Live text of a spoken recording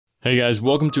Hey guys,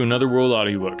 welcome to Another World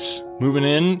Audiobooks. Moving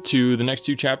in to the next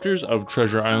two chapters of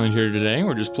Treasure Island here today.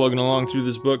 We're just plugging along through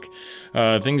this book.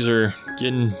 Things are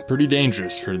getting pretty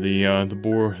dangerous for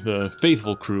the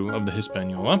faithful crew of the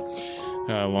Hispaniola.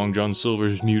 Long John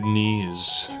Silver's mutiny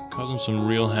is causing some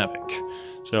real havoc.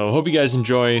 So I hope you guys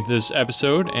enjoy this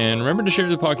episode, and remember to share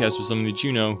the podcast with someone that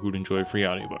you know who'd enjoy a free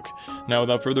audiobook. Now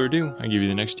without further ado, I give you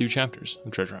the next two chapters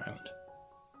of Treasure Island.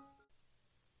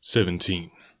 17.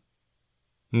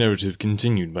 Narrative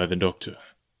continued by the Doctor.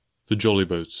 The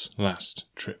Jollyboat's last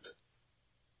trip.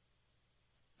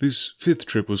 This fifth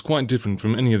trip was quite different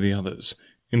from any of the others.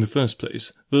 In the first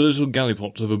place, the little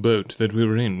gallipot of a boat that we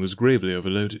were in was gravely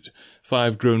overloaded.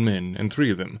 5 grown men, and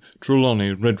 3 of them,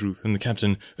 Trelawney, Redruth, and the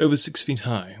captain, over 6 feet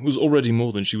high, was already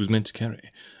more than she was meant to carry.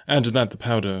 Add to that the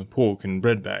powder, pork, and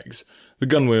bread bags. The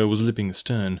gunwale was lipping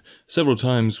astern. Several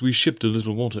times we shipped a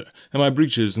little water, and my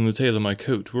breeches and the tail of my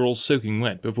coat were all soaking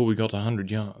wet before we got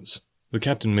 100 yards. The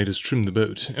captain made us trim the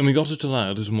boat, and we got it to lie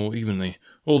a little more evenly.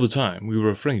 All the time we were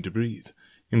afraid to breathe.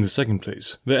 In the second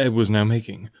place, the ebb was now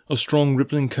making, a strong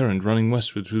rippling current running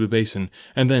westward through the basin,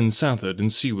 and then southward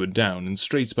and seaward down in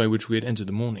straits by which we had entered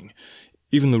the morning.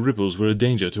 Even the ripples were a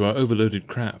danger to our overloaded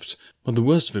craft, but the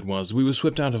worst of it was we were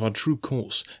swept out of our true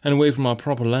course and away from our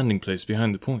proper landing place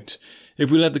behind the point.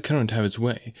 If we let the current have its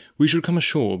way, we should come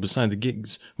ashore beside the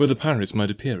gigs, where the pirates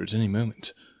might appear at any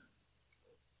moment.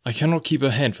 "I cannot keep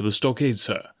ahead for the stockade,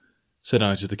 sir," said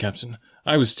I to the captain.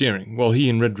 I was steering, while he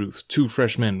and Redruth, 2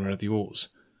 fresh men, were at the oars.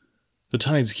 "The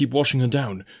tides keep washing her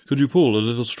down. Could you pull a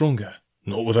little stronger?"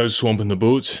 "Not without swamping the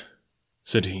boat,"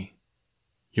 said he.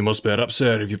 "You must bear up,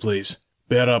 sir, if you please.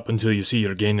 Bear up until you see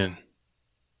you're gaining."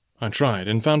 I tried,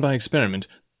 and found by experiment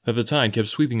that the tide kept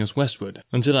sweeping us westward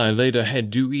until I laid her head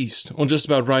due east, or just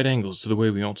about right angles to the way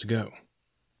we ought to go.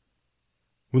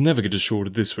 "We'll never get ashore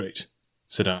at this rate,"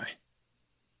 said I.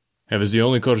 "If it's the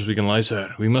only course we can lie,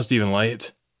 sir, we must even lie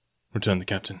it," returned the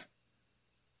captain.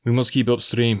 "We must keep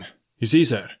upstream. You see,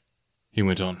 sir," he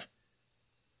went on,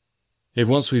 "if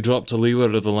once we drop to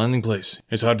leeward of the landing place,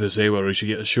 it's hard to say where we should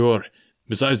get ashore,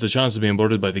 besides the chance of being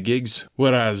boarded by the gigs,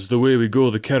 whereas the way we go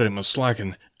the current must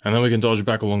slacken, and then we can dodge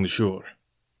back along the shore."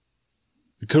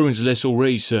 "The current's less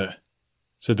already, sir,"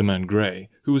 said the man Grey,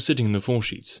 who was sitting in the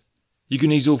foresheets. "You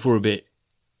can ease off for a bit."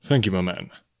 "Thank you, my man,"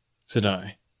 said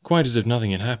I, quite as if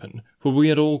nothing had happened, for we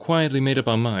had all quietly made up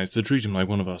our minds to treat him like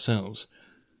one of ourselves.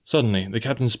 Suddenly the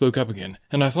captain spoke up again,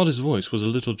 and I thought his voice was a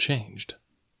little changed.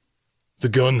 "The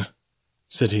gun,"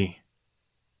 said he.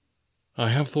 "I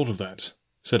have thought of that,"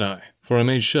 said I, for I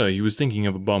made sure he was thinking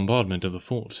of a bombardment of the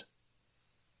fort.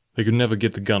 "They could never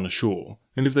get the gun ashore,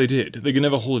 and if they did, they could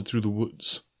never haul it through the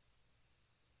woods."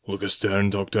 "Look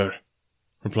astern, Doctor,"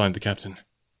 replied the captain.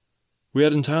 We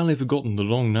had entirely forgotten the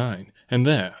Long Nine, and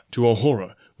there, to our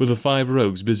horror, were the 5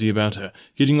 rogues busy about her,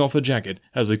 getting off her jacket,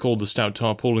 as they called the stout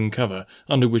tarpaulin cover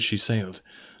under which she sailed.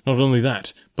 Not only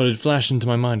that, but it flashed into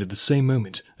my mind at the same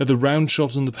moment that the round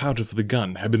shot and the powder for the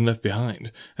gun had been left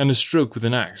behind, and a stroke with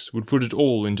an axe would put it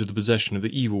all into the possession of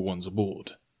the evil ones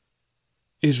aboard.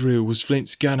 "Israel was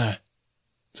Flint's gunner,"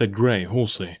 said Grey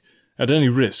hoarsely. At any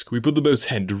risk, we put the boat's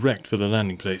head direct for the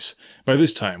landing place. By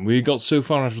this time, we had got so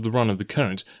far out of the run of the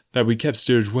current that we kept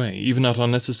steerage way, even at our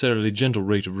necessarily gentle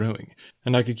rate of rowing,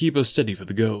 and I could keep her steady for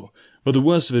the goal. But the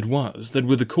worst of it was that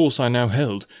with the course I now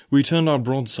held, we turned our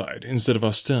broadside instead of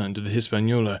our stern to the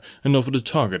Hispaniola and offered a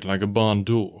target like a barn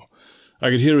door. I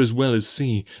could hear as well as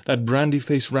see that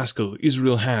brandy-faced rascal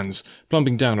Israel Hands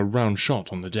plumping down a round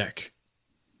shot on the deck.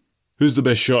 "Who's the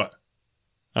best shot?"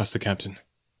 asked the captain.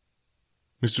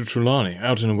 "Mr. Trelawney,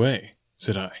 out and away,"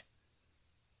 said I.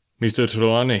 "Mr.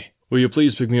 Trelawney, will you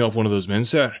please pick me off one of those men,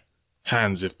 sir?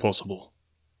 Hands, if possible,"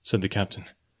 said the captain.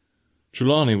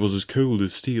 Trelawney was as cold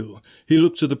as steel. He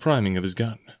looked to the priming of his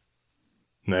gun.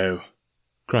 "Now,"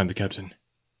 cried the captain.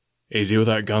 "Easy with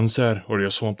that gun, sir, or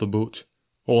you'll swamp the boat.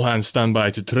 All hands stand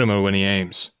by to trim her when he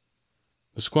aims."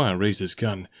 The squire raised his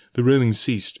gun, the rowing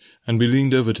ceased, and we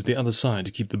leaned over to the other side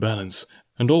to keep the balance,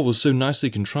 and all was so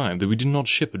nicely contrived that we did not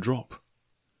ship a drop.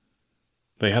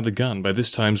 They had the gun by this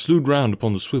time slewed round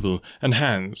upon the swivel, and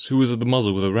Hans, who was at the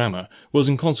muzzle with a rammer, was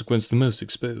in consequence the most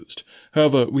exposed.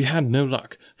 However, we had no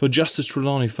luck, for just as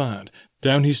Trelawney fired,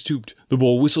 down he stooped, the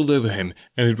ball whistled over him,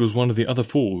 and it was one of the other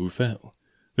 4 who fell.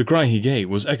 The cry he gave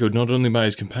was echoed not only by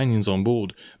his companions on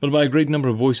board, but by a great number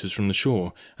of voices from the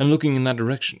shore, and looking in that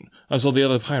direction, I saw the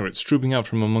other pirates trooping out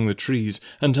from among the trees,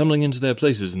 and tumbling into their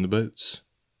places in the boats.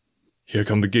 "Here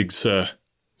come the gigs, sir,"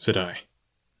 said I.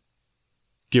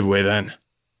 "Give way, then,"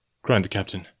 cried the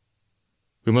captain.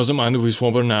 "We mustn't mind if we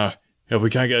swamp her now. If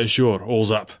we can't get ashore, all's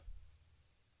up."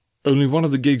 "Only one of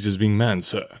the gigs is being manned,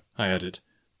 sir," I added.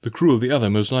 the crew of the other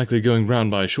most likely going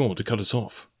round by shore to cut us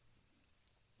off.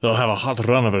 "They'll have a hot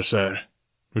run of her, sir,"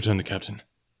 returned the captain.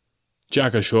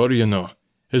 "Jack ashore, you know.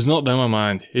 It's not them I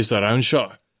mind, it's the round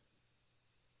shot.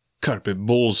 Carpet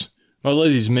balls, my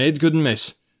lady's maid couldn't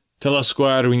miss. Tell us,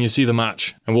 squire, when you see the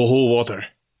match, and we'll hold water."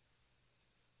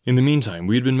 In the meantime,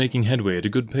 we had been making headway at a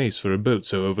good pace for a boat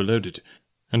so overloaded,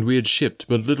 and we had shipped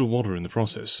but little water in the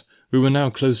process. We were now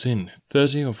close in,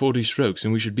 30 or 40 strokes,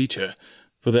 and we should beach her,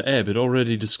 for the ebb had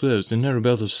already disclosed a narrow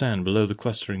belt of sand below the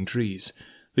clustering trees.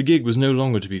 The gig was no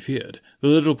longer to be feared. The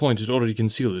little point had already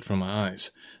concealed it from my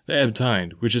eyes. The ebb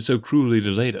tide, which had so cruelly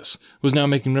delayed us, was now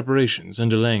making reparations and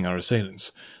delaying our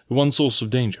assailants. The one source of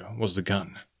danger was the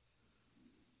gun.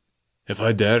 "If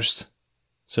I durst,"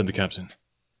 said the captain,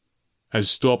 "I'd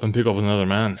stop and pick off another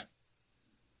man."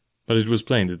 But it was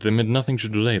plain that they meant nothing to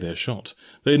delay their shot.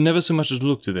 They had never so much as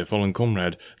looked at their fallen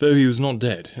comrade, though he was not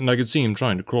dead, and I could see him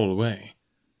trying to crawl away.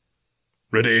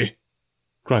 "Ready!"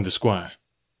 cried the squire.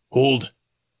 "Hold!"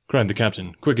 cried the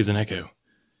captain, quick as an echo.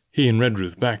 He and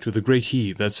Redruth backed with a great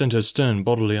heave that sent her stern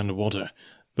bodily under water.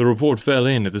 The report fell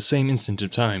in at the same instant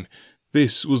of time.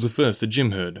 This was the first that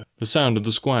Jim heard, the sound of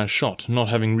the squire's shot not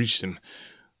having reached him.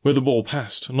 Where the ball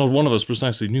passed, not one of us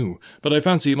precisely knew, but I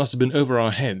fancy it must have been over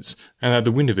our heads, and that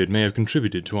the wind of it may have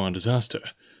contributed to our disaster.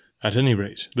 At any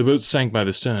rate, the boat sank by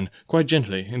the stern, quite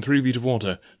gently, in 3 feet of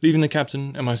water, leaving the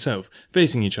captain and myself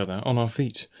facing each other on our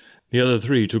feet. The other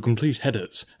 3 took complete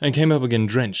headers, and came up again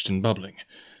drenched and bubbling.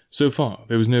 So far,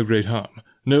 there was no great harm.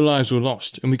 No lives were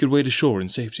lost, and we could wade ashore in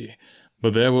safety.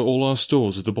 But there were all our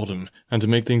stores at the bottom, and to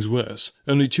make things worse,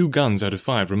 only 2 guns out of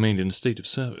 5 remained in a state of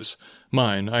service.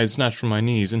 Mine I had snatched from my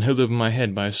knees and held over my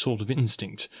head by a sort of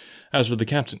instinct. As for the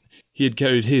captain, he had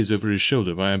carried his over his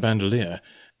shoulder by a bandolier,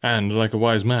 and, like a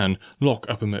wise man, lock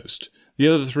uppermost. The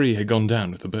other 3 had gone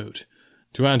down with the boat.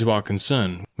 To add to our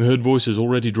concern, we heard voices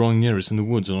already drawing near us in the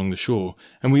woods along the shore,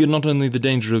 and we had not only the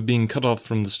danger of being cut off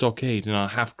from the stockade in our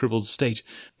half-crippled state,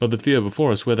 but the fear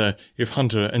before us whether, if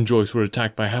Hunter and Joyce were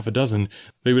attacked by half a dozen,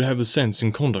 they would have the sense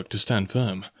and conduct to stand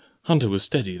firm. Hunter was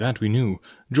steady, that we knew.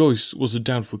 Joyce was a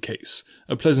doubtful case,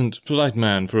 a pleasant, polite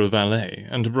man for a valet,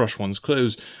 and to brush one's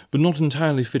clothes, but not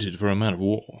entirely fitted for a man of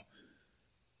war.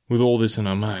 With all this in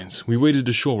our minds, we waded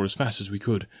ashore as fast as we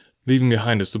could, leaving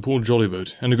behind us the poor jolly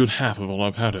boat and a good half of all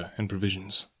our powder and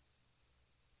provisions.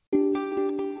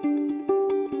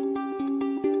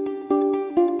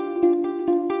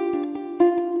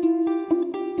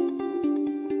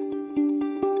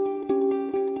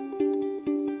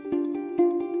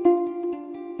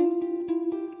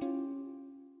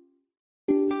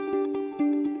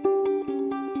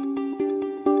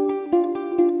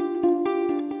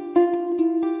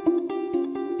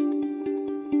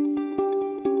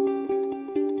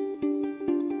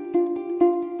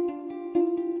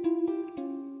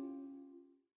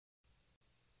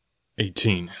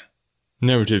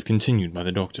 Narrative continued by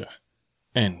the doctor.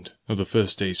 End of the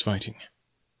first day's fighting.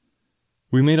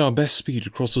 We made our best speed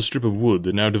across the strip of wood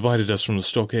that now divided us from the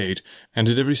stockade, and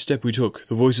at every step we took,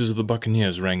 the voices of the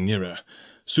buccaneers rang nearer.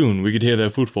 Soon we could hear their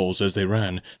footfalls as they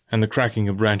ran, and the cracking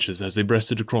of branches as they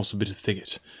breasted across a bit of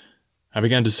thicket. I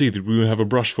began to see that we would have a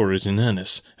brush for it in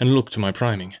earnest, and looked to my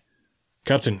priming.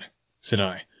 "Captain," said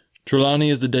I, "Trelawney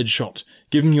is the dead shot.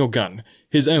 Give him your gun.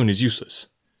 His own is useless."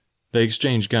 They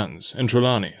exchanged guns, and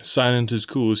Trelawney, silent as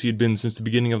cool as he had been since the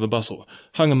beginning of the bustle,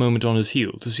 hung a moment on his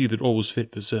heel to see that all was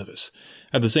fit for service.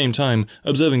 At the same time,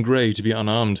 observing Grey to be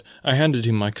unarmed, I handed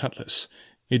him my cutlass.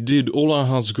 It did all our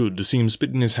hearts good to see him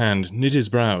spit in his hand, knit his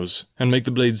brows, and make the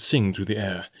blades sing through the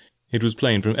air. It was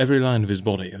plain from every line of his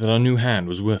body that our new hand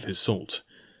was worth his salt.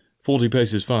 40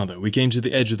 paces farther, we came to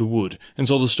the edge of the wood, and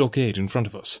saw the stockade in front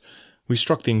of us. We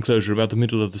struck the enclosure about the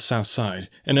middle of the south side,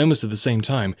 and almost at the same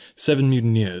time, 7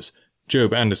 mutineers,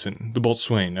 Job Anderson, the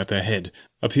boatswain, at their head,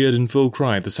 appeared in full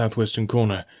cry at the southwestern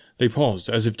corner. They paused,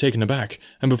 as if taken aback,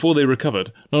 and before they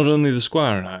recovered, not only the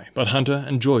squire and I, but Hunter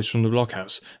and Joyce from the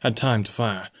blockhouse, had time to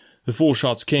fire. The 4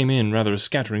 shots came in rather a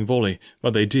scattering volley,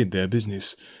 but they did their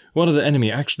business. One of the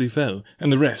enemy actually fell,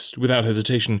 and the rest, without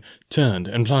hesitation, turned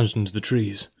and plunged into the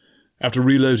trees. After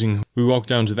reloading, we walked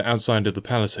down to the outside of the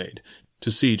palisade, to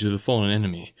see to the fallen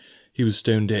enemy. He was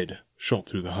stone dead, shot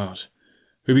through the heart.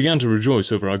 We began to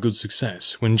rejoice over our good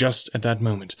success, when just at that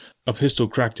moment a pistol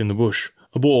cracked in the bush,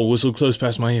 a ball whistled close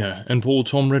past my ear, and poor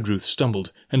Tom Redruth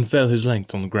stumbled and fell his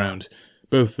length on the ground.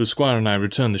 Both the squire and I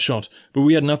returned the shot, but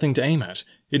we had nothing to aim at.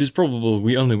 It is probable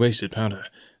we only wasted powder.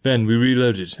 Then we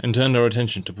reloaded, and turned our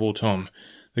attention to poor Tom.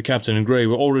 The captain and Grey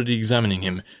were already examining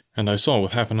him, and I saw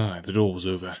with half an eye that all was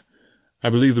over. I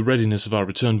believe the readiness of our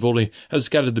return volley had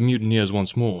scattered the mutineers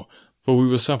once more, for we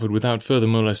were suffered without further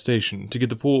molestation to get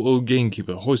the poor old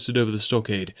gamekeeper hoisted over the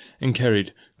stockade and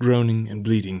carried, groaning and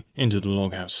bleeding, into the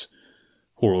log-house.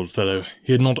 Poor old fellow,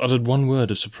 he had not uttered one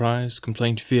word of surprise,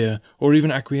 complaint, fear, or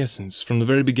even acquiescence from the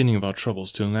very beginning of our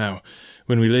troubles till now,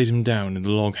 when we laid him down in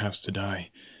the log-house to die.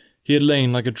 He had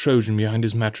lain like a Trojan behind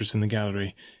his mattress in the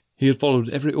gallery. He had followed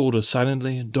every order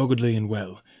silently, doggedly, and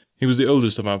well. He was the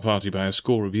oldest of our party by a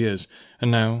score of years,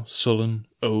 and now, sullen,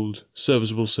 old,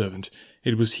 serviceable servant,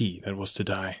 it was he that was to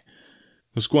die.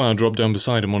 The squire dropped down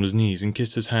beside him on his knees and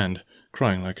kissed his hand,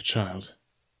 crying like a child.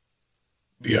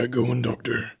 "Be I going,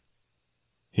 doctor?"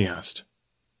 he asked.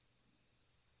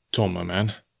 "Tom, my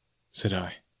man," said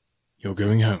I, "you're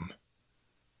going home."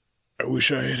 "I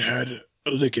wish I had had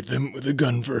a lick at them with a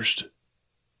gun first,"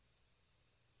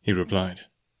 he replied.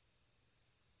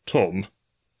 "Tom,"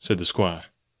 said the squire,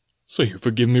 "say you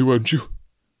forgive me, won't you?"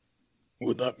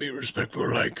 "Would that be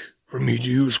respectful like, for me to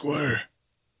you, squire?"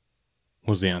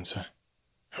 was the answer.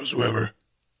 "Howsoever,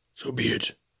 so be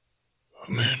it.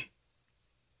 Amen."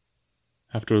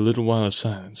 After a little while of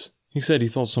silence, he said he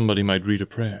thought somebody might read a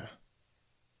prayer.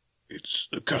 "It's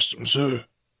the custom, sir,"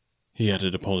 he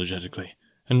added apologetically,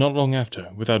 and not long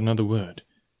after, without another word,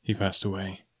 he passed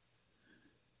away.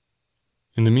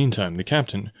 In the meantime, the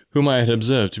captain, whom I had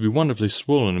observed to be wonderfully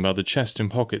swollen about the chest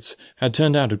and pockets, had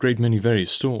turned out a great many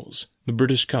various stores, the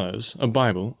British colours, a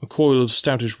Bible, a coil of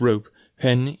stoutish rope,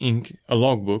 pen, ink, a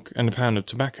log-book, and a pound of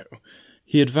tobacco.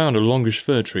 He had found a longish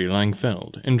fir tree lying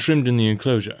felled, and trimmed in the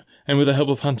enclosure, and with the help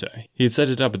of Hunter, he had set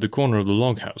it up at the corner of the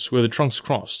log-house, where the trunks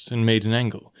crossed and made an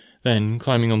angle. Then,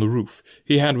 climbing on the roof,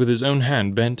 he had with his own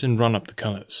hand bent and run up the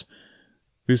colours.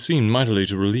 This seemed mightily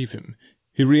to relieve him.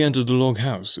 He re-entered the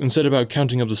log-house, and set about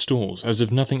counting up the stores, as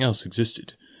if nothing else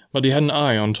existed. But he had an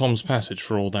eye on Tom's passage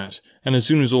for all that, and as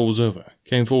soon as all was over,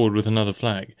 came forward with another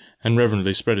flag, and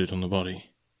reverently spread it on the body.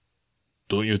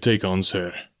 "Don't you take on,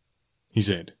 sir," he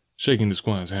said, shaking the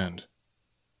squire's hand.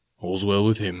 "All's well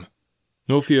with him.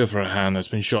 No fear for a hand that's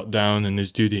been shot down in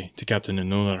his duty to Captain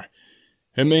Enola.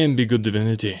 It mayn't be good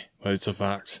divinity, but it's a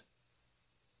fact."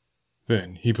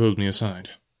 Then he pulled me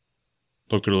aside.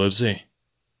 "Dr. Livesey,"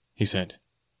 he said,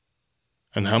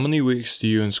 "and how many weeks do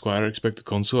you and Squire expect the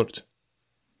consort?"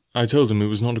 I told him it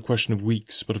was not a question of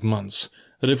weeks, but of months,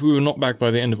 that if we were not back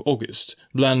by the end of August,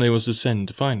 Blandley was to send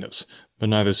to find us, but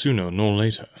neither sooner nor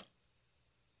later.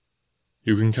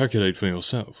 "You can calculate for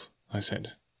yourself," I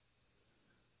said.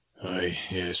 "Aye,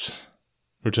 yes,"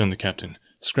 returned the captain,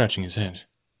 scratching his head.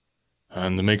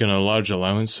 "And making a large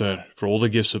allowance, sir, for all the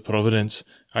gifts of Providence,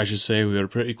 I should say we are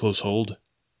pretty close hold."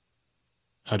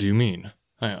 "How do you mean?"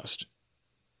 I asked.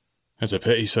 "It's a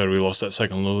pity, sir, we lost that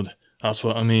second load. That's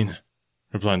what I mean,"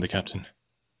 replied the captain.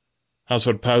 "As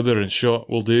for powder and shot,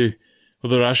 will do, but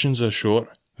the rations are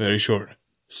short, very short.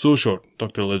 So short,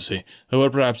 Dr. Livesey, that we're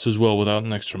perhaps as well without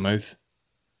an extra mouth."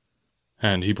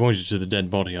 And he pointed to the dead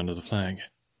body under the flag.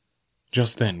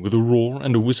 Just then, with a roar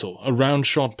and a whistle, a round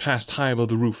shot passed high above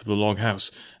the roof of the log house,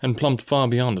 and plumped far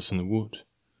beyond us in the wood.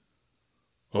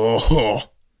 "Oh!"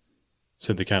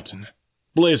 said the captain.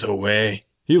 "Blaze away!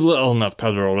 You've little enough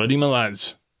powder already, my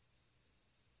lads."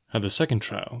 At the second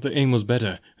trial, the aim was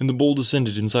better, and the ball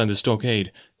descended inside the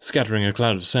stockade, scattering a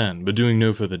cloud of sand, but doing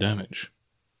no further damage.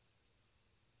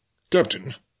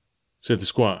 "Captain," said the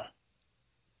squire,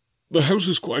 "the house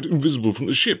is quite invisible from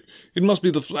the ship. It must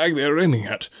be the flag they are aiming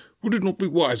at. Would it not be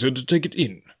wiser to take it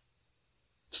in?"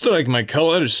 "Strike my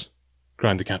colours!"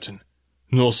 cried the captain.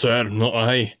 "No, sir, not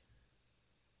I."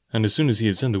 And as soon as he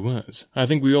had said the words, I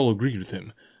think we all agreed with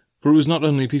him, for it was not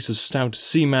only a piece of stout,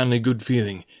 seamanly good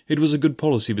feeling, it was a good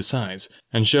policy besides,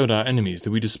 and showed our enemies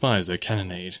that we despised their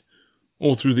cannonade.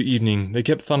 All through the evening they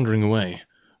kept thundering away.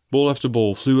 Ball after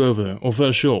ball flew over, or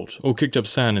fell short, or kicked up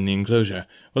sand in the enclosure,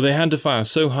 but they had to fire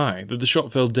so high that the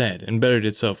shot fell dead and buried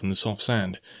itself in the soft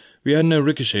sand. We had no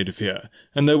ricochet to fear,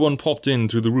 and though one popped in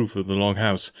through the roof of the log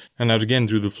house, and out again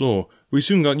through the floor, we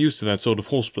soon got used to that sort of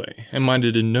horseplay, and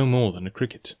minded it no more than a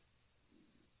cricket.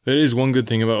 "There is one good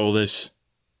thing about all this,"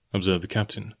 observed the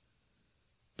captain.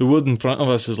 "The wood in front of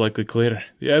us is likely clear.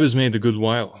 The ebb has made a good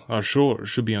while. Our shores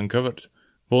should be uncovered.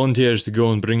 Volunteers to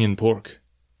go and bring in pork."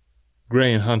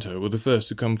 Gray and Hunter were the first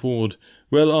to come forward.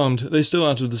 Well armed, they stole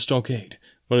out of the stockade,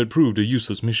 but it proved a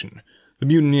useless mission. The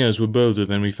mutineers were bolder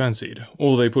than we fancied,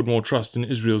 or they put more trust in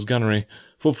Israel's gunnery,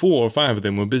 for 4 or 5 of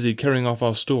them were busy carrying off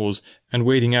our stores, and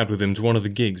wading out with them to one of the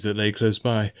gigs that lay close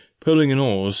by, pulling an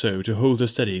oar or so to hold her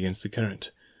steady against the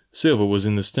current. Silver was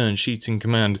in the stern sheets in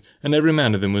command, and every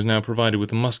man of them was now provided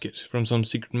with a musket from some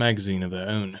secret magazine of their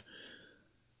own.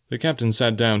 The captain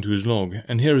sat down to his log,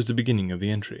 and here is the beginning of the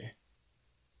entry.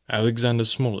 Alexander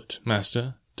Smollett,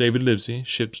 master, David Livesey,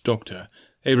 ship's doctor,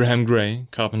 Abraham Gray,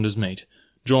 carpenter's mate,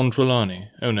 John Trelawney,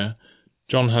 owner,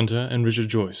 John Hunter and Richard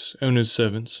Joyce, owner's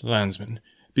servants, landsmen,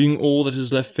 being all that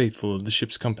is left faithful of the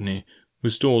ship's company,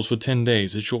 with stores for 10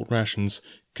 days at short rations,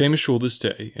 came ashore this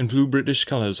day and flew British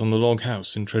colours on the log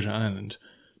house in Treasure Island.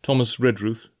 Thomas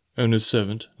Redruth, owner's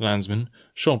servant, landsman,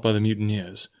 shot by the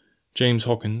mutineers. James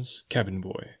Hawkins, cabin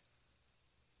boy.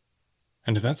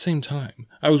 And at that same time,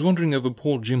 I was wondering over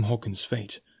poor Jim Hawkins'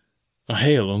 fate. A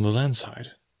hail on the land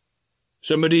side.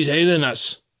 "Somebody's hailing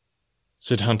us,"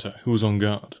 said Hunter, who was on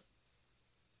guard.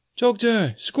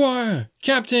 "Doctor! Squire!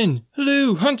 Captain!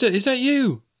 Halloo! Hunter, is that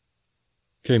you?"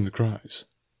 came the cries,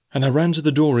 and I ran to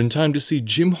the door in time to see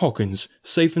Jim Hawkins,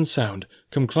 safe and sound,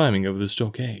 come climbing over the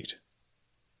stockade.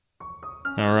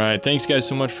 Alright, thanks guys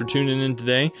so much for tuning in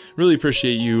today. Really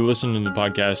appreciate you listening to the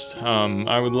podcast.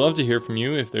 I would love to hear from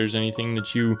you if there's anything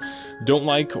that you don't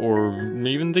like, or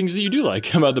even things that you do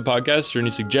like about the podcast, or any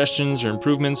suggestions or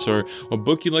improvements, or what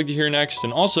book you'd like to hear next.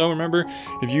 And also, remember,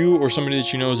 if you or somebody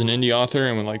that you know is an indie author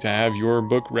and would like to have your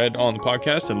book read on the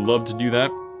podcast, I'd love to do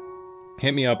that.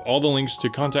 Hit me up. All the links to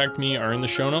contact me are in the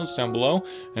show notes down below,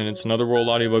 and it's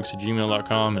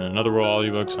anotherworldaudiobooks@gmail.com and Another World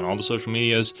Audiobooks on all the social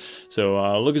medias.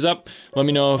 So look us up. Let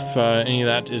me know if any of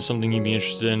that is something you'd be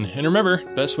interested in. And remember,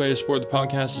 best way to support the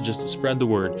podcast is just to spread the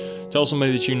word. Tell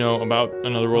somebody that you know about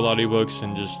Another World Audiobooks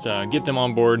and just get them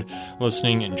on board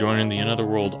listening and joining the Another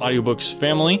World Audiobooks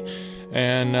family.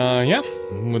 And yeah,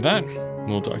 with that,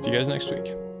 we'll talk to you guys next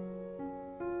week.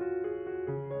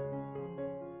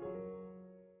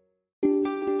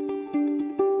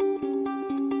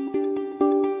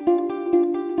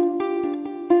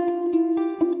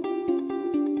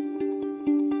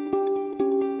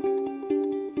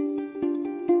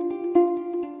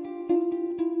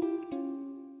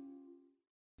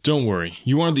 Don't worry,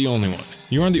 you aren't the only one.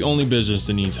 You aren't the only business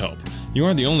that needs help. You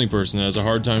aren't the only person that has a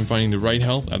hard time finding the right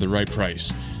help at the right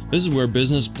price. This is where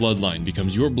Business Bloodline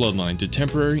becomes your bloodline to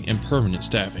temporary and permanent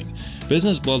staffing.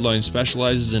 Business Bloodline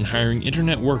specializes in hiring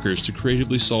internet workers to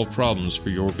creatively solve problems for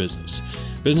your business.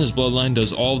 Business Bloodline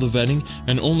does all the vetting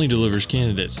and only delivers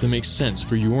candidates that make sense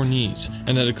for your needs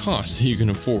and at a cost that you can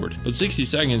afford. But 60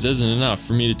 seconds isn't enough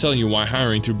for me to tell you why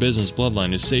hiring through Business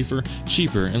Bloodline is safer,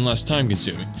 cheaper, and less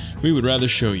time-consuming. We would rather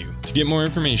show you. To get more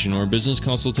information or a business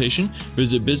consultation,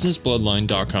 visit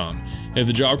businessbloodline.com. If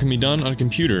the job can be done on a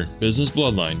computer, Business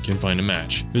Bloodline can find a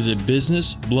match. Visit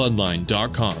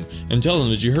businessbloodline.com and tell them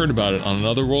that you heard about it on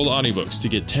Another World Audiobooks to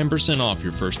get 10% off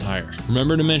your first hire.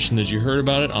 Remember to mention that you heard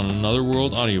about it on Another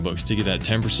World Audiobooks to get that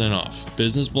 10% off.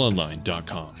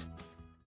 businessbloodline.com.